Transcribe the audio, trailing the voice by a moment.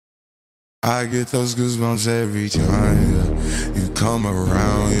I get those goosebumps every time, yeah. You come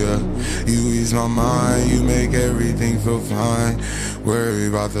around, yeah. You ease my mind, you make everything feel fine. Worry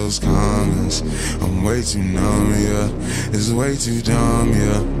about those comments, I'm way too numb, yeah. It's way too dumb,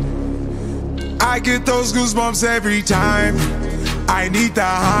 yeah. I get those goosebumps every time. I need the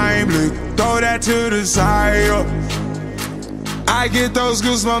Heimlich, throw that to the side, yeah. I get those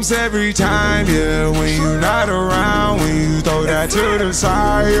goosebumps every time, yeah. When you're not around, when you throw that to the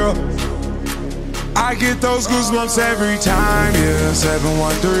side, yeah. I get those goosebumps every time, yeah.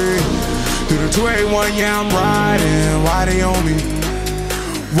 713 through the 281, yeah, I'm riding. Why they on me?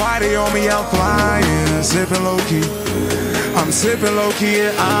 Why they on me? I'm flying, sippin' low key. I'm sippin' low key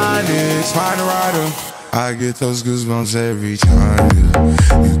at Onyx, find a rider. I get those goosebumps every time,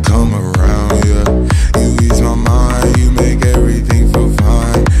 yeah. You come around, yeah. You ease my mind, you make everything feel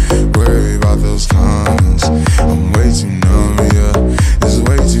fine. Worry about those comments, I'm way too numb, yeah. It's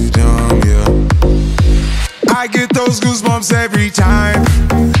way too dumb, yeah. I get those goosebumps every time.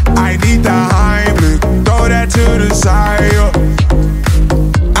 I need the Heimlich, throw that to the side, yeah.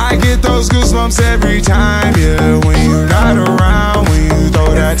 I get those goosebumps every time, yeah. When you're not around, when you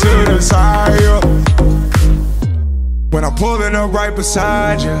throw that to the side, yeah. When I'm pulling up right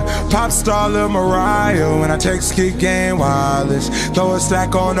beside you, pop star Lil Mariah. When I text kick game wireless, throw a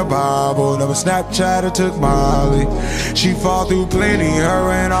stack on the Bible. Never Snapchat or took Molly. She fall through plenty,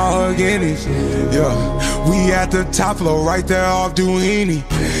 her and all her guineas. Yeah, we at the top floor, right there off Duini.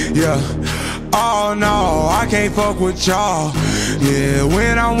 Yeah, oh no, I can't fuck with y'all. Yeah,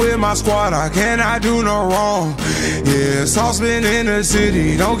 when I'm with my squad, I cannot do no wrong. Yeah, saucepan in the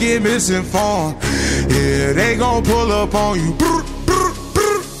city, don't get misinformed. Yeah, they gon' pull up on you.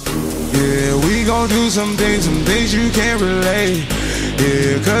 Yeah, we gon' do some things you can't relate.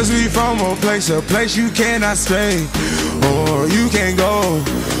 Yeah, cause we from a place you cannot stay. Or you can't go,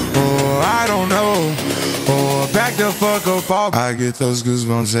 or I don't know. Or back the fuck up off. I get those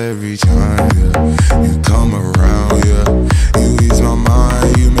goosebumps every time, yeah. You come around, yeah. You ease my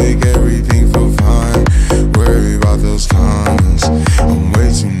mind, you make everything feel fine. Worry about those comments, I'm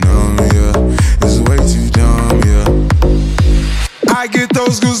way too numb, yeah. It's way too dumb, yeah. I get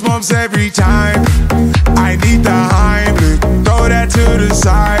those goosebumps every time. I need the Heimlich, throw that to the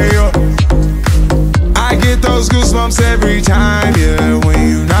side, yeah. I get those goosebumps every time, yeah. When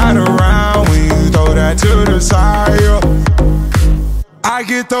you're not around, when you throw that to the side, yeah. I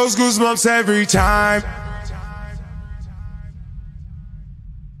get those goosebumps every time.